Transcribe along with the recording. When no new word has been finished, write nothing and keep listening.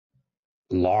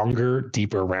longer,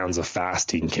 deeper rounds of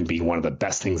fasting can be one of the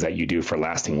best things that you do for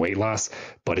lasting weight loss,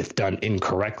 but if done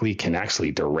incorrectly, can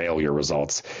actually derail your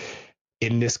results.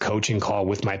 In this coaching call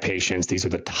with my patients, these are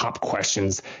the top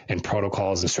questions and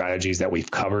protocols and strategies that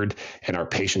we've covered, and our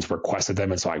patients requested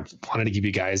them. And so I wanted to give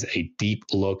you guys a deep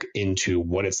look into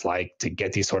what it's like to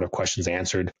get these sort of questions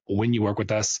answered when you work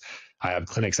with us. I have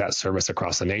clinics that service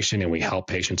across the nation, and we help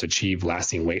patients achieve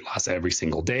lasting weight loss every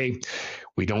single day.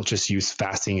 We don't just use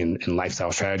fasting and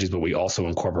lifestyle strategies, but we also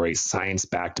incorporate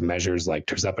science-backed measures like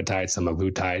tirzepatide,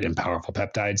 semaglutide, and powerful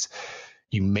peptides.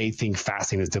 You may think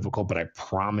fasting is difficult, but I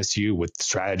promise you with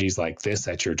strategies like this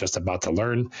that you're just about to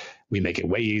learn, we make it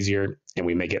way easier and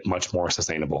we make it much more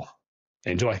sustainable.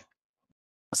 Enjoy.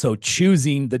 So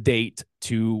choosing the date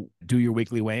to do your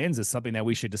weekly weigh-ins is something that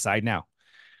we should decide now.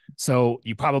 So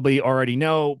you probably already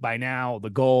know by now, the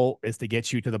goal is to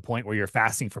get you to the point where you're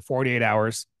fasting for 48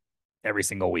 hours every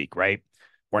single week, right?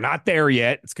 We're not there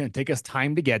yet. It's going to take us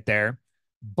time to get there.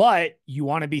 But you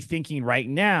want to be thinking right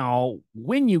now,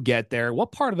 when you get there,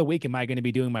 what part of the week am I going to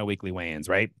be doing my weekly weigh-ins,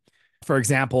 right? For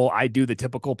example, I do the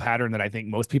typical pattern that I think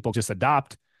most people just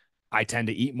adopt. I tend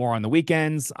to eat more on the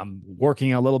weekends. I'm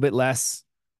working a little bit less,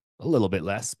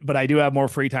 but I do have more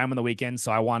free time on the weekend.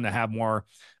 So I want to have more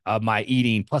of my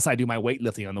eating. Plus, I do my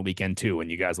weightlifting on the weekend too. And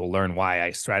you guys will learn why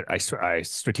I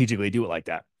strategically do it like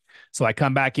that. So I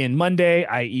come back in Monday,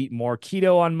 I eat more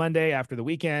keto on Monday after the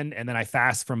weekend, and then I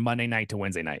fast from Monday night to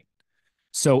Wednesday night.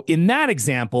 So in that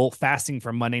example, fasting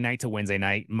from Monday night to Wednesday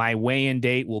night, my weigh-in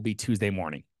date will be Tuesday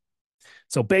morning.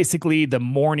 So basically the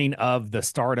morning of the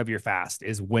start of your fast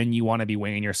is when you want to be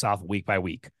weighing yourself week by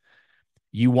week.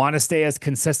 You want to stay as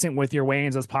consistent with your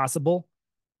weigh-ins as possible,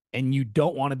 and you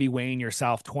don't want to be weighing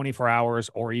yourself 24 hours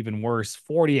or even worse,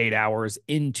 48 hours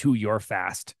into your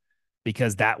fast,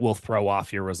 because that will throw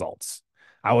off your results.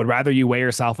 I would rather you weigh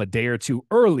yourself a day or two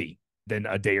early than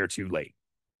a day or two late.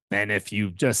 And if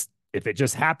it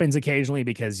just happens occasionally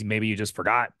because maybe you just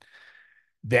forgot,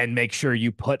 then make sure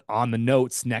you put on the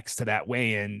notes next to that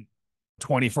weigh-in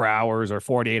 24 hours or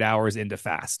 48 hours into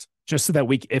fast, just so that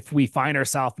if we find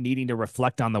ourselves needing to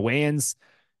reflect on the weigh-ins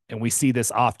and we see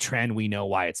this off trend, we know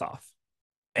why it's off.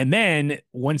 And then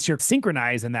once you're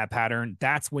synchronized in that pattern,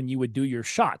 that's when you would do your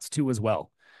shots too as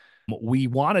well. We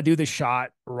want to do the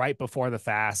shot right before the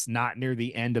fast, not near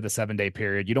the end of the 7-day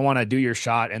period. You don't want to do your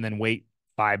shot and then wait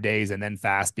 5 days and then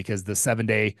fast, because the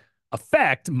 7-day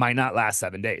effect might not last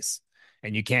 7 days.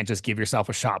 And you can't just give yourself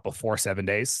a shot before 7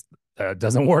 days. It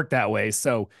doesn't work that way.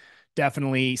 So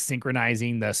definitely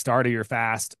synchronizing the start of your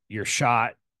fast, your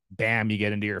shot, bam, you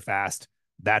get into your fast.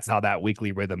 That's how that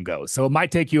weekly rhythm goes. So it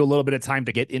might take you a little bit of time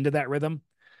to get into that rhythm,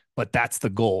 but that's the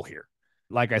goal here.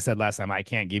 Like I said last time, I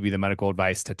can't give you the medical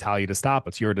advice to tell you to stop.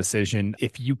 It's your decision.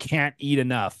 If you can't eat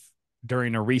enough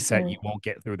during a reset, you won't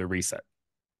get through the reset.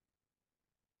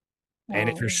 And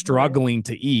if you're struggling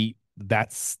to eat,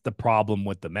 that's the problem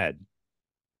with the med.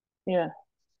 Yeah.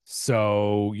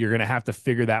 So you're going to have to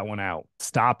figure that one out.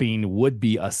 Stopping would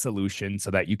be a solution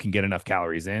so that you can get enough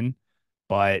calories in,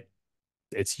 but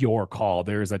it's your call.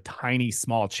 There's a tiny,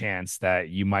 small chance that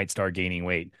you might start gaining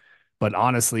weight. But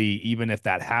honestly, even if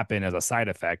that happened as a side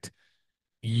effect,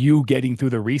 you getting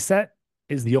through the reset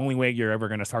is the only way you're ever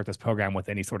going to start this program with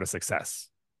any sort of success.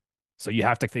 So you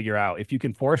have to figure out, if you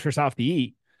can force yourself to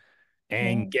eat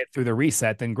and get through the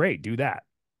reset, then great, do that.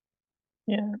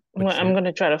 Yeah. I'm going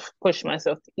to try to push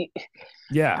myself to eat.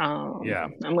 Yeah.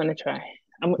 I'm going to try.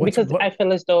 Because I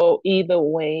feel as though either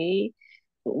way,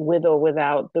 with or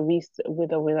without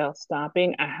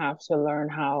stopping, I have to learn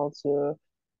how to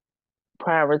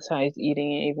prioritize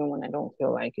eating even when I don't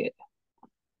feel like it.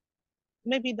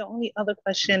 Maybe the only other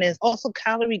question is also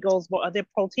calorie goals, but are there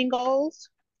protein goals?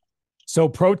 So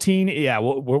protein, yeah,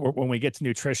 when we get to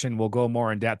nutrition, we'll go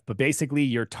more in depth, but basically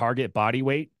your target body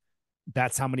weight,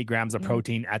 that's how many grams of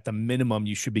protein at the minimum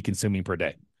you should be consuming per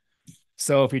day.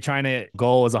 So if you're trying to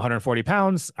goal is 140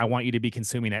 pounds, I want you to be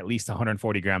consuming at least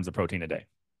 140 grams of protein a day.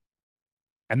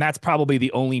 And that's probably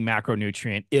the only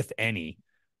macronutrient, if any,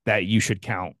 that you should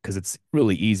count, because it's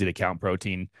really easy to count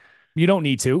protein. You don't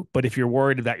need to, but if you're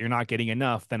worried that you're not getting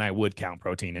enough, then I would count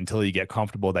protein until you get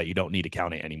comfortable that you don't need to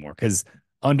count it anymore, because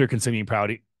under consuming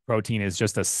protein is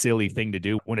just a silly thing to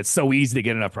do when it's so easy to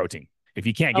get enough protein. If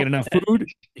you can't get enough food,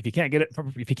 if you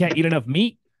can't eat enough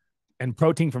meat and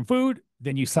protein from food,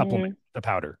 then you supplement the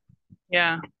powder.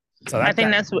 Yeah. So I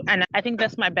think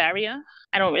that's my barrier.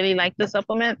 I don't really like the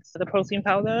supplements, the protein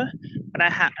powder, but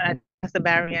that's the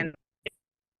barrier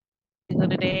of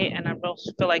the day, and I don't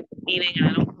feel like eating, and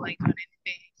I don't feel like doing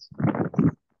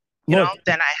anything.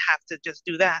 Then I have to just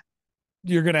do that.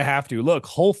 You're going to have to. Look,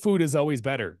 whole food is always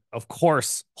better. Of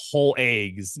course, whole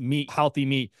eggs, meat, healthy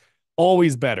meat,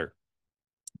 always better.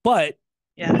 But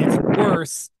it's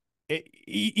worse.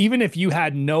 Even if you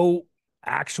had no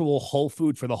actual whole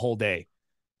food for the whole day,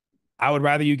 I would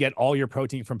rather you get all your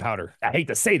protein from powder. I hate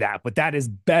to say that, but that is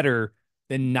better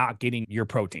than not getting your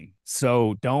protein.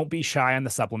 So don't be shy on the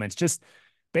supplements. Just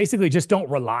basically just don't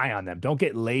rely on them. Don't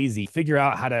get lazy. Figure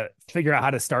out how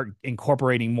to start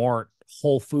incorporating more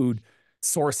whole food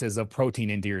sources of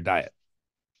protein into your diet.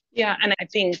 Yeah, and I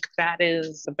think that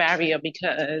is a barrier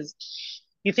because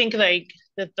you think like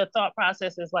the thought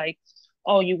process is like,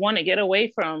 oh, you want to get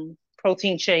away from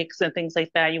protein shakes and things like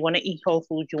that. You want to eat whole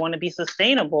food. You want to be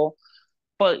sustainable.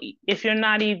 But if you're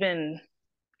not even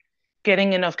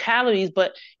getting enough calories,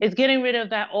 but it's getting rid of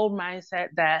that old mindset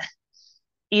that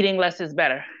eating less is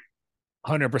better.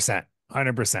 100%.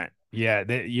 100%. Yeah.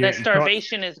 That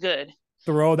starvation is good.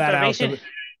 Throw that starvation. Out.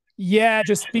 Yeah,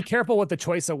 just be careful with the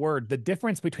choice of word. The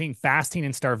difference between fasting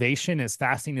and starvation is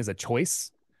fasting is a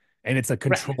choice and it's a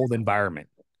controlled environment.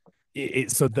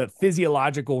 So the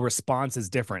physiological response is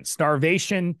different.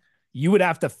 Starvation, you would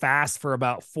have to fast for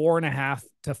about 4.5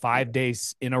 to 5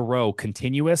 days in a row,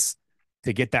 continuous,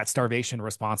 to get that starvation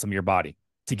response from your body,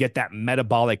 to get that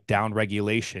metabolic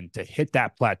downregulation, to hit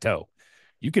that plateau.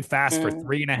 You could fast for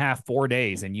 3.5, 4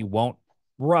 days and you won't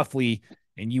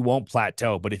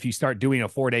plateau. But if you start doing a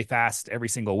 4-day fast every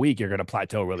single week, you're going to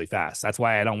plateau really fast. That's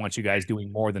why I don't want you guys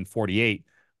doing more than 48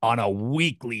 on a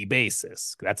weekly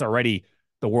basis. That's already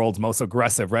the world's most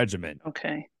aggressive regimen.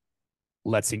 Okay.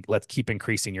 Let's keep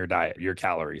increasing your diet, your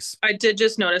calories. I did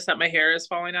just notice that my hair is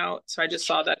falling out. So I just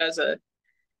saw that as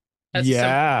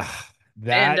yeah.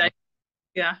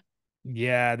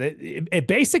 It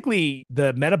basically,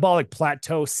 the metabolic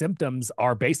plateau symptoms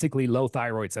are basically low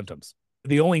thyroid symptoms.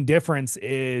 The only difference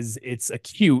is it's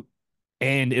acute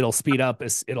and it'll stop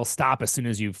as soon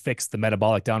as you fix the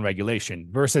metabolic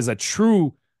downregulation versus a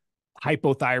true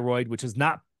hypothyroid, which is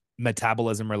not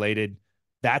metabolism related.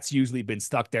 That's usually been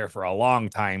stuck there for a long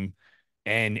time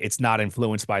and it's not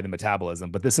influenced by the metabolism.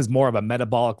 But this is more of a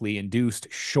metabolically induced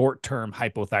short-term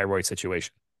hypothyroid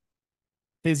situation.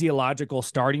 Physiological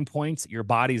starting points, your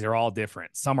bodies are all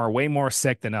different. Some are way more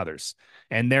sick than others.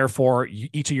 And therefore,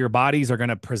 each of your bodies are going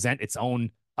to present its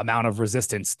own amount of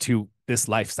resistance to this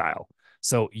lifestyle.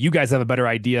 So you guys have a better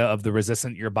idea of the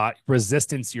resistance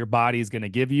your body is going to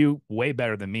give you, way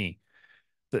better than me.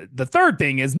 The third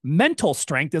thing is mental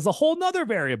strength is a whole nother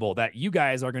variable that you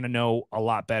guys are going to know a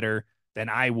lot better than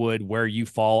I would, where you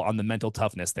fall on the mental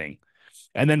toughness thing.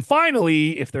 And then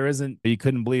finally, if there isn't, you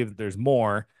couldn't believe that there's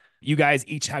more, you guys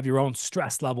each have your own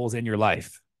stress levels in your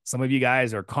life. Some of you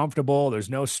guys are comfortable. There's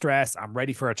no stress. I'm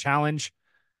ready for a challenge.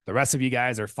 The rest of you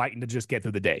guys are fighting to just get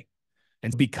through the day.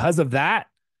 And because of that,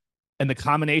 and the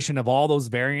combination of all those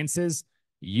variances,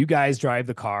 you guys drive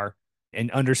the car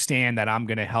and understand that I'm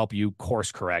going to help you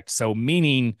course correct. So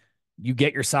meaning you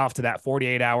get yourself to that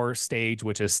 48-hour stage,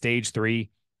 which is stage 3,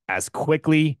 as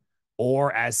quickly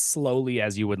or as slowly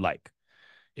as you would like.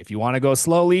 If you want to go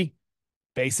slowly,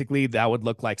 basically that would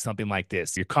look like something like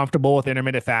this. You're comfortable with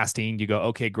intermittent fasting. You go,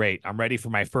 okay, great. I'm ready for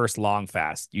my first long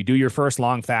fast. You do your first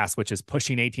long fast, which is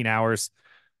pushing 18 hours,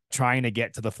 trying to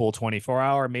get to the full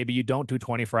 24-hour. Maybe you don't do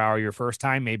 24-hour your first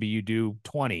time. Maybe you do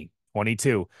 20,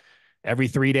 22. Every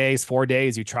 3 days, 4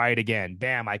 days, you try it again.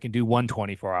 Bam, I can do 1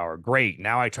 24-hour. Great.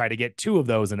 Now I try to get 2 of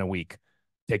those in a week.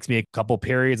 Takes me a couple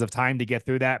periods of time to get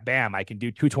through that. Bam, I can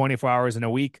do 2 24 hours in a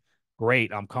week.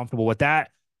 Great. I'm comfortable with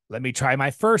that. Let me try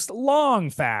my first long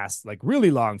fast, like really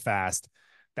long fast.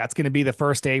 That's going to be the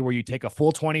first day where you take a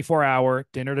full 24-hour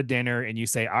dinner to dinner and you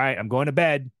say, all right, I'm going to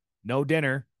bed. No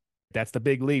dinner. That's the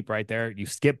big leap right there. You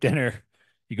skip dinner.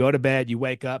 You go to bed. You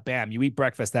wake up. Bam, you eat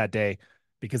breakfast that day,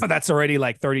 because that's already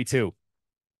like 32.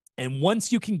 And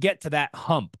once you can get to that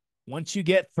hump, once you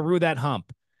get through that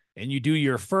hump and you do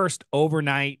your first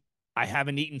overnight, I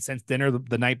haven't eaten since dinner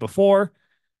the night before,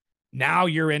 now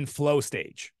you're in flow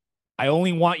stage. I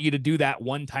only want you to do that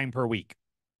 1 time per week.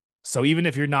 So even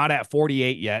if you're not at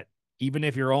 48 yet, even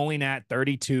if you're only at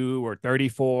 32 or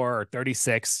 34 or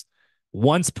 36,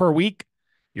 once per week,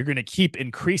 you're going to keep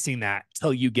increasing that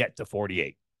till you get to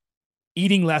 48.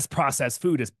 Eating less processed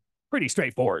food is pretty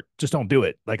straightforward. Just don't do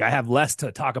it. Like, I have less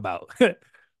to talk about,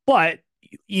 but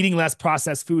eating less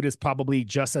processed food is probably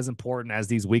just as important as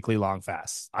these weekly long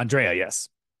fasts. Andrea, yes.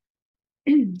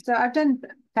 So I've done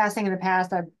fasting in the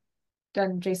past. I've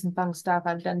done Jason Fung stuff.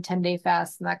 I've done 10-day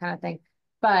fasts and that kind of thing,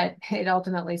 but it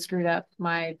ultimately screwed up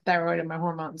my thyroid and my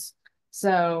hormones.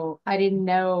 So I didn't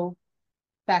know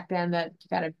back then that you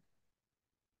got to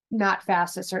not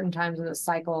fast at certain times of the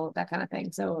cycle, that kind of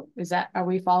thing. So are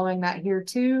we following that here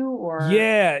too? Or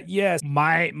yes.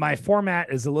 My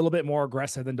format is a little bit more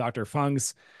aggressive than Dr.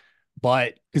 Fung's,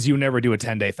 but because you never do a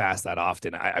 10-day fast that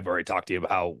often. I've already talked to you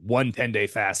about how one 10-day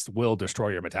fast will destroy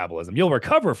your metabolism. You'll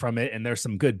recover from it, and there's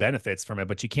some good benefits from it,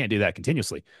 but you can't do that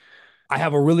continuously. I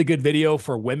have a really good video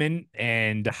for women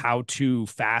and how to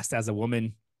fast as a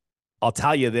woman. I'll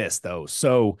tell you this, though.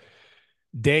 So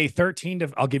day 13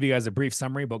 to, I'll give you guys a brief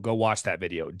summary, but go watch that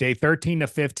video. Day 13 to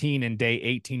 15 and day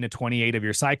 18 to 28 of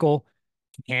your cycle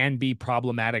can be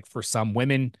problematic for some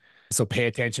women. So pay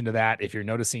attention to that. If you're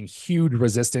noticing huge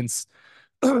resistance,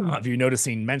 if you're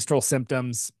noticing menstrual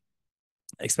symptoms,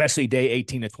 especially day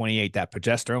 18 to 28, that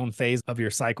progesterone phase of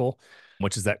your cycle,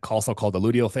 which is that also called the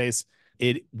luteal phase,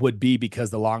 it would be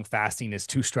because the long fasting is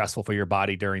too stressful for your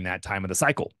body during that time of the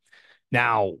cycle.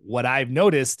 Now, what I've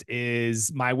noticed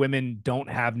is my women don't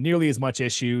have nearly as much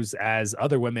issues as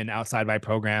other women outside my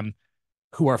program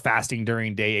who are fasting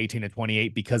during day 18 to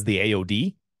 28 because the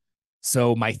AOD.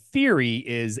 So my theory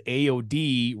is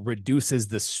AOD reduces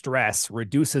the stress,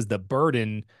 reduces the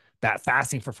burden that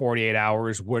fasting for 48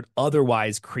 hours would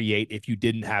otherwise create if you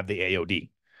didn't have the AOD.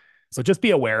 So just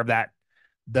be aware of that.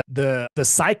 The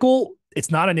cycle,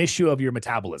 it's not an issue of your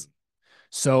metabolism.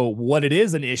 So what it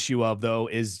is an issue of, though,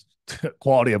 is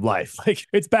quality of life. Like,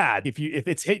 it's bad. If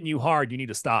it's hitting you hard, you need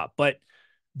to stop. But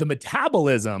the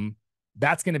metabolism,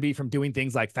 that's going to be from doing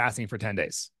things like fasting for 10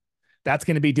 days. That's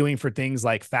going to be doing for things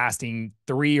like fasting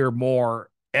 3 or more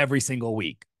every single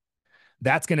week.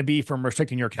 That's going to be from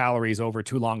restricting your calories over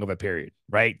too long of a period,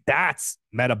 right? That's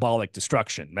metabolic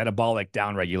destruction, metabolic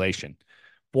downregulation.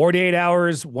 48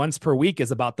 hours once per week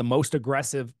is about the most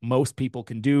aggressive most people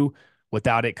can do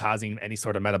without it causing any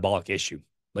sort of metabolic issue.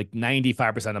 Like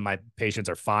 95% of my patients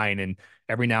are fine. And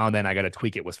every now and then I got to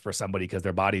tweak it for somebody because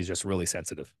their body is just really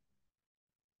sensitive.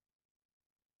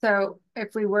 So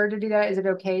if we were to do that, is it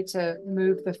okay to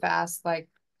move the fast like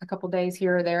a couple days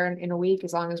here or there in a week,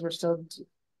 as long as we're still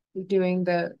doing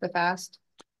the fast?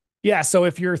 Yeah. So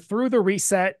if you're through the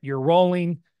reset, you're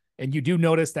rolling, and you do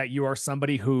notice that you are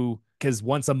somebody who, because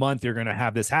once a month, you're going to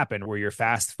have this happen where your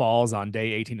fast falls on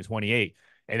day 18 to 28.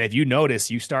 And if you notice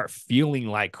you start feeling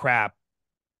like crap,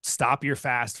 stop your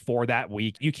fast for that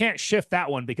week. You can't shift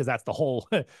that one because that's the whole,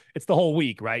 it's the whole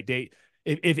week, right?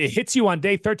 If it hits you on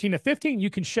day 13 to 15, you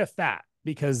can shift that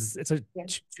because it's a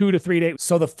 2 to 3 day.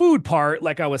 So the food part,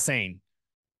 like I was saying,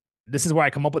 this is where I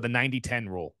come up with the 90-10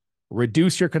 rule.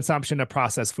 Reduce your consumption of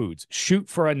processed foods. Shoot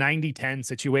for a 90-10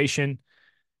 situation.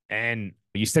 And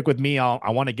you stick with me, I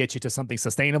want to get you to something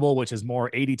sustainable, which is more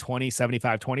 80-20,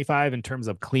 75-25 in terms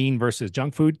of clean versus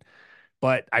junk food.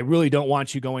 But I really don't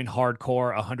want you going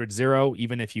hardcore 100-0,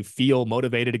 even if you feel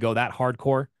motivated to go that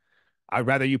hardcore. I'd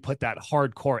rather you put that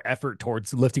hardcore effort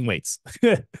towards lifting weights.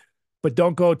 But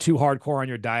don't go too hardcore on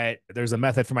your diet. There's a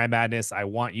method for my madness. I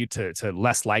want you to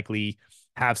less likely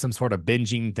have some sort of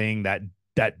binging thing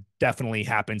that definitely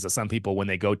happens to some people when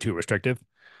they go too restrictive.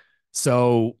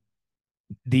 So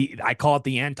I call it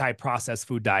the anti-processed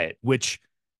food diet, which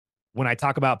when I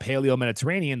talk about paleo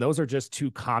Mediterranean, those are just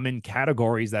two common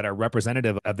categories that are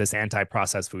representative of this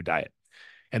anti-processed food diet.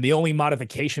 And the only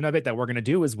modification of it that we're going to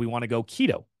do is we want to go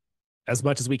keto as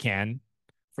much as we can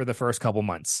for the first couple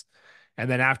months. And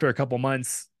then after a couple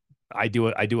months, I do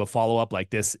a follow-up like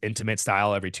this intimate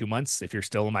style every 2 months. If you're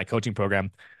still in my coaching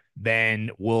program,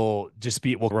 then we'll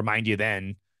remind you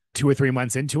then 2 or 3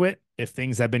 months into it. If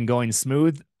things have been going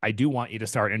smooth, I do want you to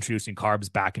start introducing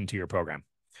carbs back into your program.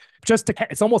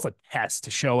 It's almost a test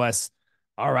to show us,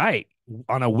 all right,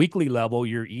 on a weekly level,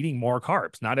 you're eating more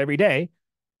carbs, not every day,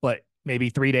 but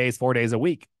maybe 3 days, 4 days a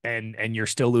week, and you're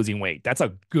still losing weight. That's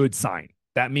a good sign.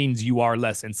 That means you are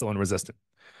less insulin resistant.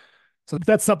 So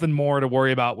that's something more to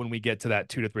worry about when we get to that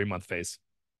 2 to 3 month phase.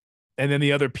 And then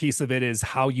the other piece of it is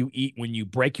how you eat when you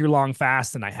break your long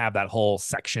fast. And I have that whole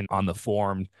section on the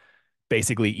form.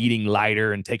 Basically, eating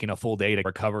lighter and taking a full day to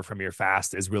recover from your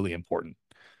fast is really important.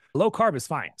 Low carb is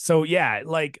fine. So yeah,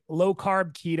 like low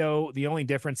carb keto, the only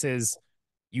difference is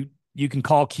you can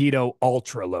call keto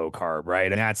ultra low carb,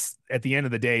 right? And that's, at the end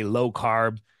of the day, low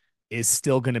carb is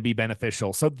still going to be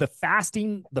beneficial. So the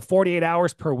fasting, the 48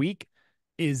 hours per week,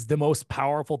 is the most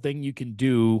powerful thing you can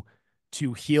do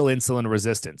to heal insulin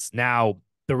resistance. Now,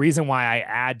 the reason why I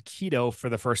add keto for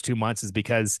the first 2 months is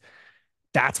because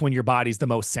that's when your body's the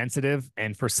most sensitive.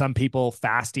 And for some people,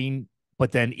 fasting,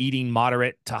 but then eating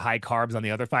moderate to high carbs on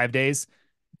the other 5 days,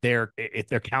 they're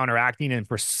counteracting. And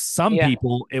for some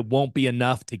people, it won't be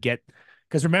enough to get,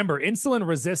 because remember, insulin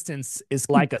resistance is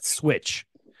like a switch.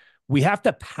 We have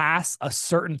to pass a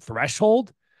certain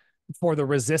threshold for the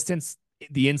resistance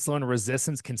the insulin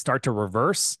resistance can start to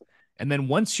reverse. And then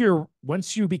once you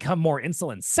become more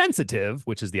insulin sensitive,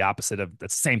 which is the opposite of the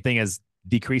same thing as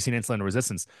decreasing insulin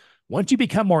resistance, once you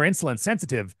become more insulin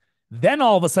sensitive, then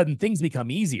all of a sudden things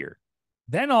become easier.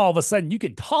 Then all of a sudden you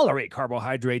can tolerate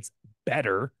carbohydrates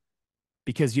better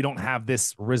because you don't have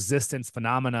this resistance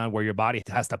phenomenon where your body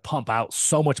has to pump out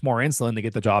so much more insulin to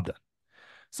get the job done.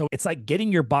 So it's like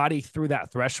getting your body through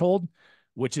that threshold,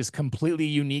 which is completely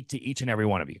unique to each and every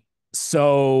one of you.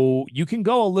 So you can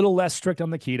go a little less strict on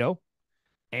the keto,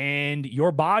 and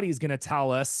your body is going to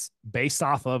tell us based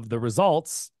off of the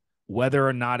results whether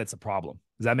or not it's a problem.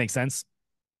 Does that make sense?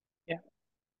 Yeah.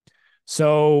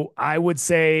 So I would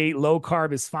say low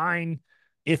carb is fine.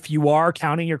 If you are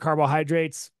counting your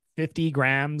carbohydrates, 50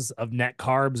 grams of net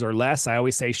carbs or less, I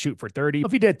always say shoot for 30.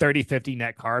 If you did 30, 50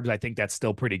 net carbs, I think that's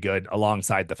still pretty good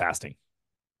alongside the fasting.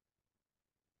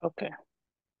 Okay.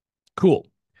 Cool.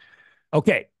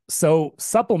 Okay. So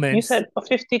supplements. You said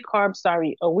 50 carbs,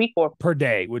 sorry, a week or per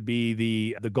day would be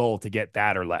the goal to get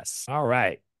that or less. All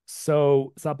right.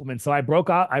 So supplements. So I broke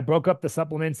up the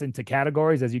supplements into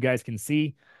categories, as you guys can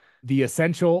see. The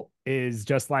essential is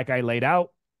just like I laid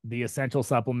out. The essential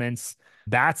supplements,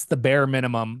 that's the bare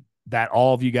minimum that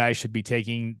all of you guys should be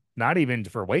taking, not even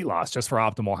for weight loss, just for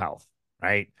optimal health,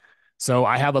 right? So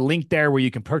I have a link there where you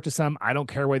can purchase them. I don't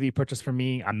care whether you purchase from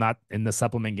me. I'm not in the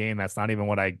supplement game. That's not even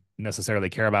what I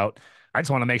necessarily care about. I just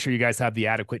want to make sure you guys have the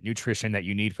adequate nutrition that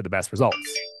you need for the best results.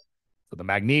 So the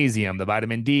magnesium, the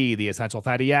vitamin D, the essential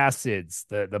fatty acids,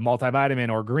 the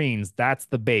multivitamin or greens, that's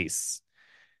the base.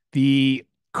 The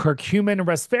curcumin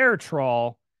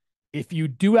resveratrol, if you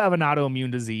do have an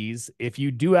autoimmune disease, if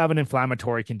you do have an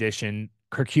inflammatory condition,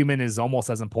 curcumin is almost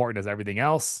as important as everything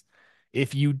else.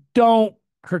 If you don't,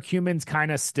 curcumin's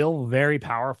kind of still very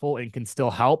powerful and can still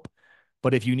help.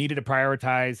 But if you needed to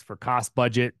prioritize for cost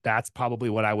budget, that's probably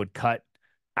what I would cut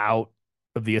out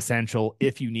of the essential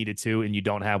if you needed to and you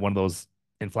don't have one of those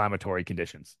inflammatory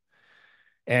conditions.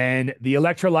 And the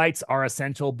electrolytes are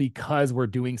essential because we're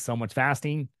doing so much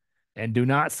fasting. And do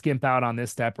not skimp out on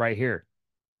this step right here.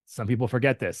 Some people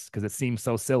forget this because it seems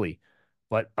so silly,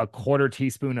 but a 1/4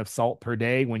 teaspoon of salt per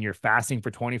day when you're fasting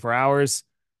for 24 hours.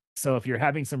 So if you're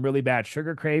having some really bad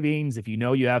sugar cravings, if you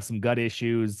know you have some gut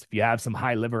issues, if you have some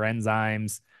high liver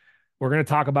enzymes, we're going to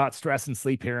talk about stress and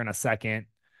sleep here in a second.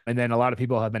 And then a lot of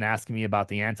people have been asking me about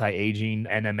the anti-aging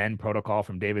NMN protocol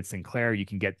from David Sinclair. You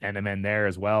can get NMN there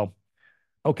as well.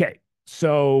 Okay,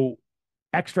 so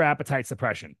extra appetite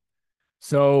suppression.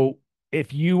 So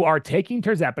if you are taking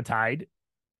tirzepatide,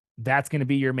 that's going to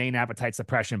be your main appetite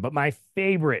suppression. But my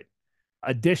favorite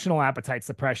additional appetite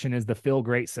suppression is the Feel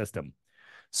Great system.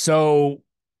 So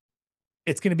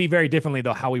it's going to be very differently,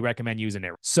 though, how we recommend using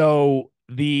it. So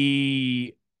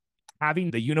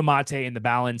having the Unimate in the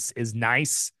balance is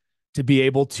nice to be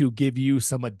able to give you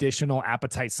some additional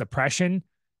appetite suppression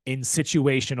in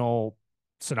situational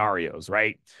scenarios,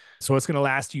 right? So it's going to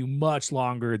last you much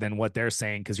longer than what they're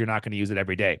saying because you're not going to use it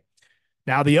every day.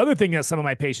 Now, the other thing that some of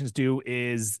my patients do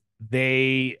is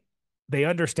they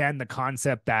understand the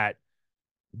concept that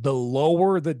the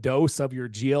lower the dose of your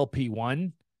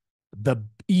GLP-1, the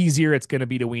easier it's going to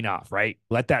be to wean off, right?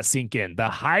 Let that sink in. The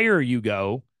higher you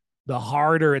go, the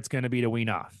harder it's going to be to wean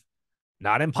off.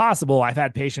 Not impossible. I've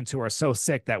had patients who are so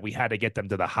sick that we had to get them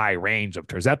to the high range of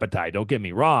tirzepatide. Don't get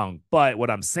me wrong. But what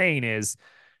I'm saying is,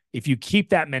 if you keep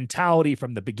that mentality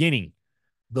from the beginning,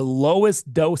 the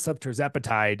lowest dose of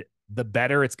tirzepatide, the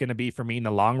better it's going to be for me in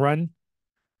the long run.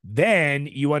 Then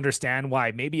you understand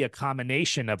why maybe a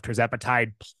combination of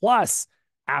tirzepatide plus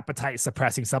appetite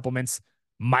suppressing supplements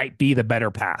might be the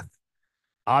better path.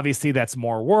 Obviously, that's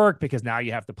more work because now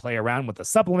you have to play around with the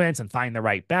supplements and find the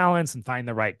right balance and find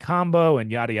the right combo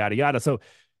and yada, yada, yada. So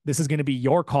this is going to be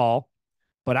your call,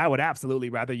 but I would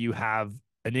absolutely rather you have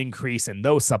an increase in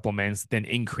those supplements than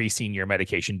increasing your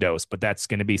medication dose. But that's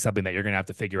going to be something that you're going to have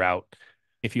to figure out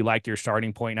if you like your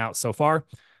starting point out so far.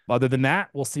 Other than that,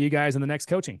 we'll see you guys in the next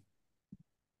coaching.